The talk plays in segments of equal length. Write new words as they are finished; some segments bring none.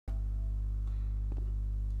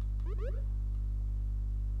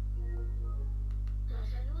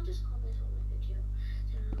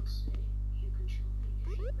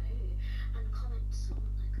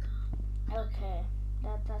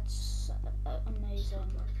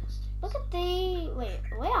Look at the... Wait,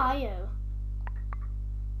 where are you?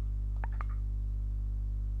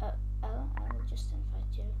 Oh, I will just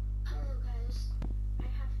invite you. Hello guys. I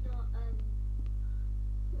have not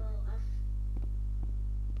well I've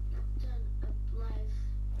not done a live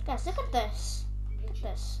Guys, look at this. Look at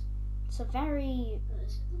this. It's a very...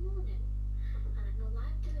 It's in the morning and I'm not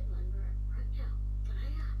live doing one right now, but I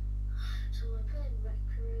am. So we're playing Rec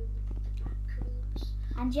Room, the back rooms.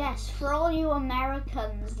 And yes, for all you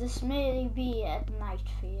Americans, this may be at night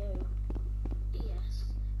for you. Yes.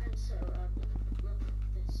 And so look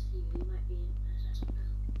at this view, you might be I don't know.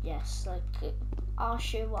 Yes, like our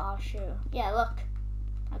shoe. Yeah, look.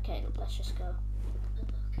 Okay, let's just go.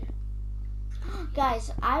 Okay.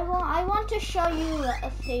 Guys, I want to show you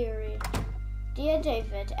a theory. Dear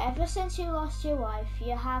David, ever since you lost your wife,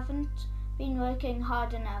 you haven't been working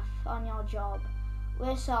hard enough on your job.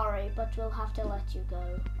 We're sorry, but we'll have to let you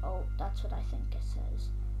go. Oh, that's what I think it says.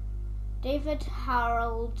 David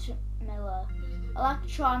Harold Miller,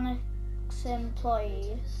 electronics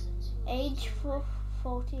employee, age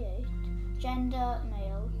 48, gender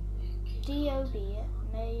male, DOB,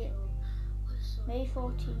 May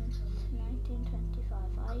 14th, 1925,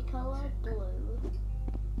 eye color blue,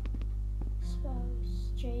 spouse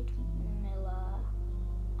Jade Miller,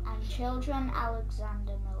 and children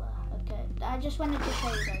Alexander Miller. Okay, I just wanted to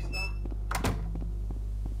show you guys that.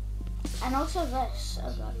 And also this,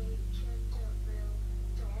 oh god.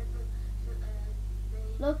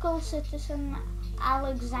 Local citizen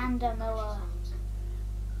Alexander Miller.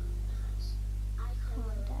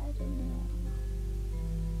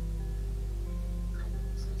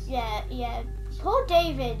 Yeah. Poor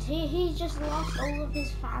David. He just lost all of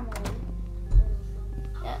his family.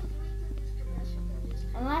 Yeah.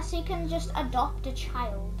 Unless he can just adopt a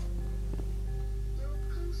child.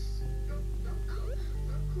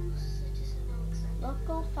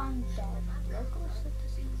 Local found dead. Local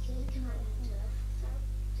citizen Jade Miller.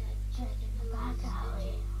 Dead in a back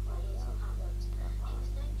alley.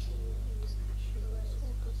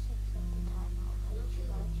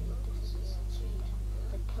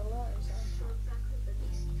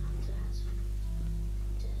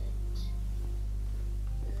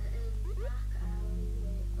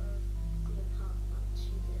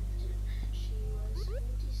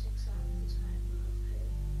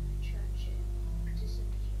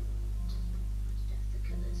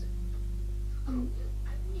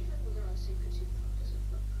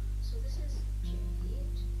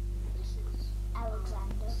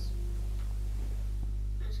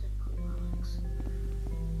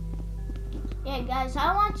 Yeah, guys,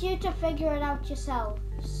 I want you to figure it out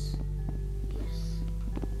yourselves.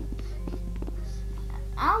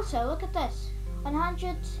 Also, look at this.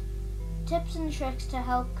 100 tips and tricks to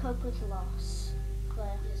help cope with loss.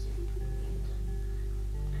 Claire.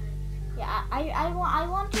 Yeah, I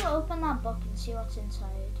want to open that book and see what's inside.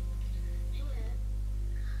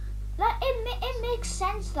 It makes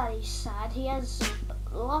sense that he's sad. He has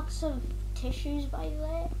lots of tissues by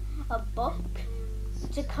there, a book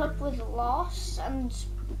to cope with loss, and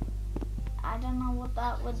I don't know what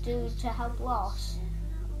that would do to help loss.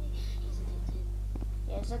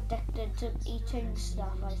 Yeah, he's addicted to eating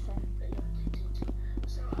stuff, I think.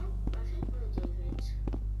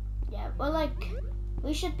 Yeah, well, like,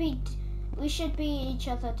 we should be each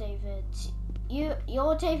other, David.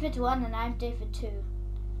 You're David 1 and I'm David 2.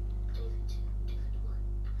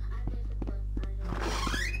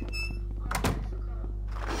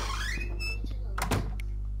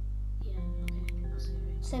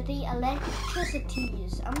 So the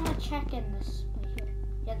electricities, I'm gonna check in this right here.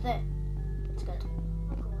 Yeah, there. It's good.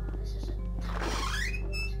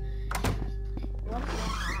 What's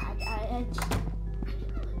that? I just...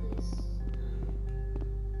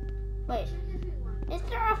 Wait, is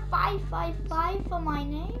there a 555 for my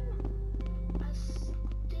name?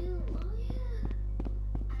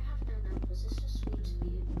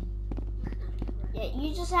 Yeah,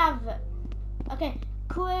 you just have... Okay,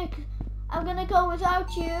 quick. I'm gonna go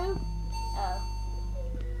without you. Oh.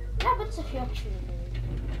 What happens if you're actually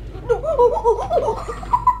rude? No!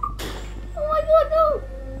 Oh my god, no!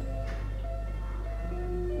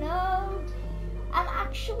 No. I'm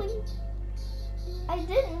actually... I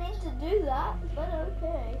didn't mean to do that, but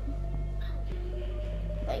okay.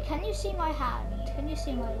 Wait, can you see my hand? Can you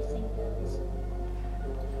see my fingers?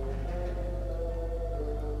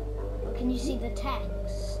 Or can you see the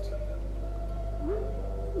text?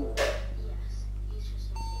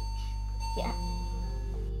 Yeah.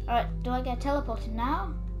 Alright, do I get teleported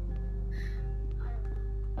now?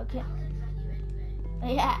 Okay.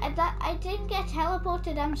 Yeah, I didn't get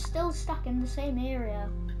teleported. I'm still stuck in the same area.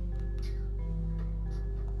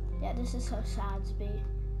 Yeah, this is so sad to be.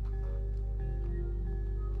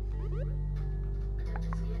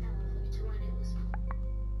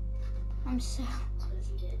 I'm so.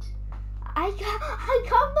 I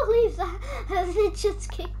can't believe that it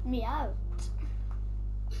just kicked me out.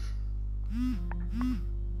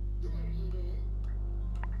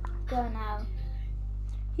 Go now.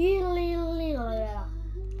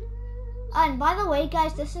 And by the way,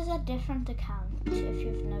 guys, this is a different account. If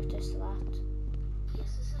you've noticed that.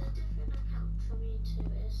 Yes, it's a different account for me too.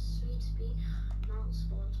 It's sweet to be not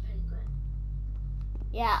spawned penguin.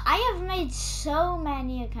 Yeah, I have made so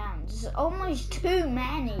many accounts. Almost too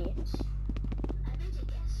many. I made it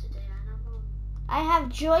yesterday and I'm on. I have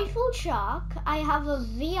Joyful Shark. I have a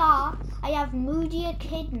VR. I have Moody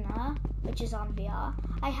Echidna, which is on VR.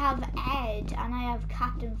 I have Ed, and I have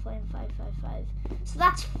Captain Flame 555. So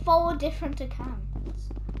that's 4 different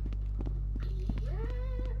accounts.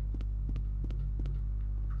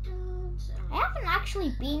 I haven't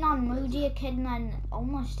actually been on Moody Echidna in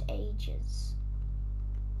almost ages.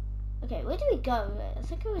 Okay, where do we go? I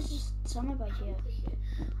think it was just somewhere by here.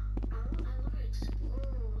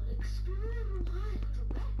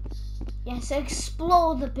 Yeah, so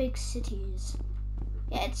explore the big cities.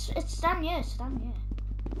 Yeah, it's down here. It's down here.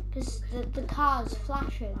 Because the car's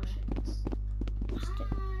flashing.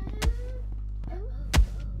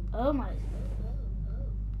 Oh my.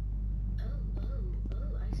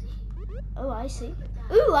 Oh, I see.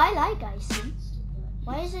 Ooh, I like icy.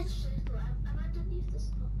 Why is it?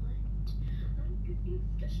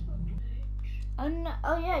 Oh, no,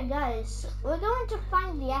 oh yeah, guys. We're going to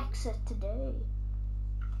find the exit today.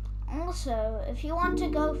 Also, if you want to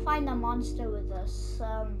go find a monster with us,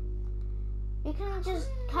 you can just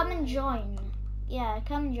come and join. Yeah,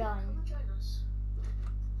 come and join. Come and join us.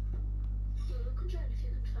 Yeah, you can join if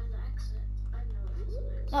you can find the exit. I don't know if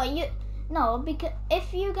it's an exit. No, because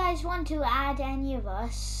if you guys want to add any of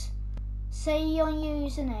us, say your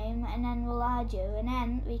username and then we'll add you and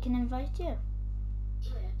then we can invite you.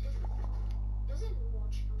 Yeah, is it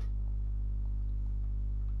watching?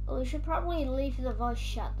 Well, we should probably leave the voice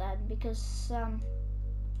chat then because then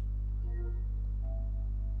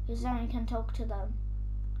we can talk to them.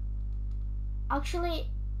 Actually,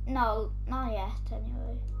 no, not yet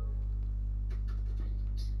anyway.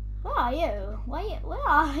 Where are you? Where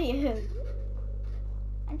are you?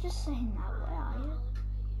 I'm just saying that. Where are you?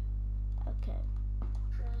 Okay.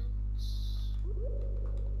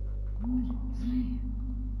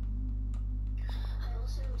 I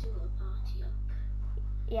also do a party up.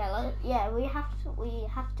 Yeah, we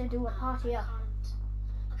have to do a party up.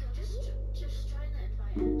 Okay, just try the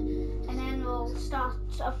invite. And then we'll start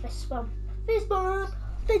a fist bump. Fist bump!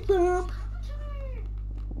 Fist bump!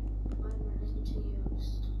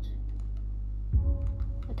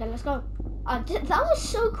 Okay, let's go. That was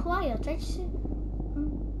so quiet. I just...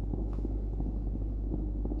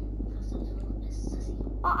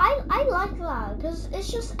 Oh, I like that because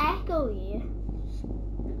it's just echoey.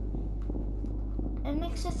 It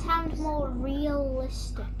makes it sound more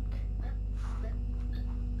realistic.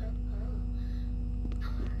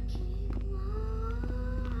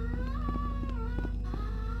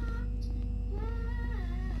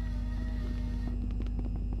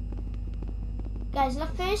 Guys, the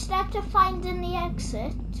first step to finding the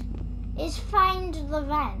exit is find the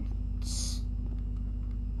vents.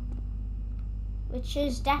 Which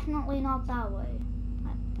is definitely not that way.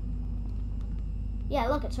 Yeah,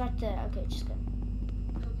 look, it's right there. Okay, just go.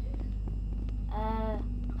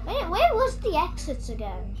 Where was the exits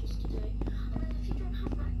again?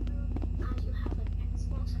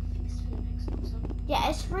 Yeah,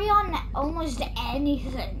 it's free on almost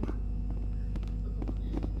anything.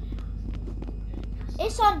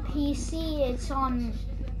 It's on PC, it's on...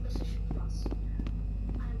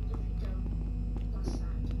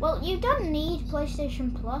 Well, you don't need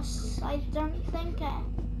PlayStation Plus, I don't think. I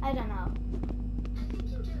don't know. I think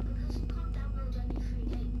you do because you can't download any free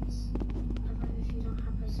games if you don't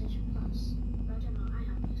have PlayStation Plus. But I don't know, I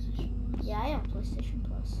have PlayStation Plus. Yeah, I have PlayStation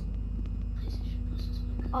Plus. PlayStation Plus is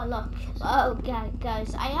my good. Oh, look. Oh,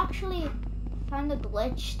 guys, I actually found a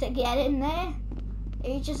glitch to get in there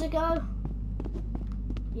ages ago.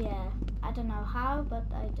 Yeah, I don't know how, but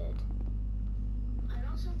I did. And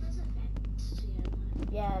also there's a vent to get in there.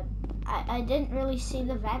 Yeah, I didn't really see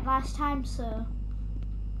the vent last time, so... Yeah,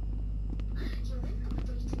 they've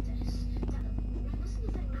updated this. That, wasn't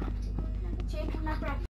the vent active? Chicken, my breakfast.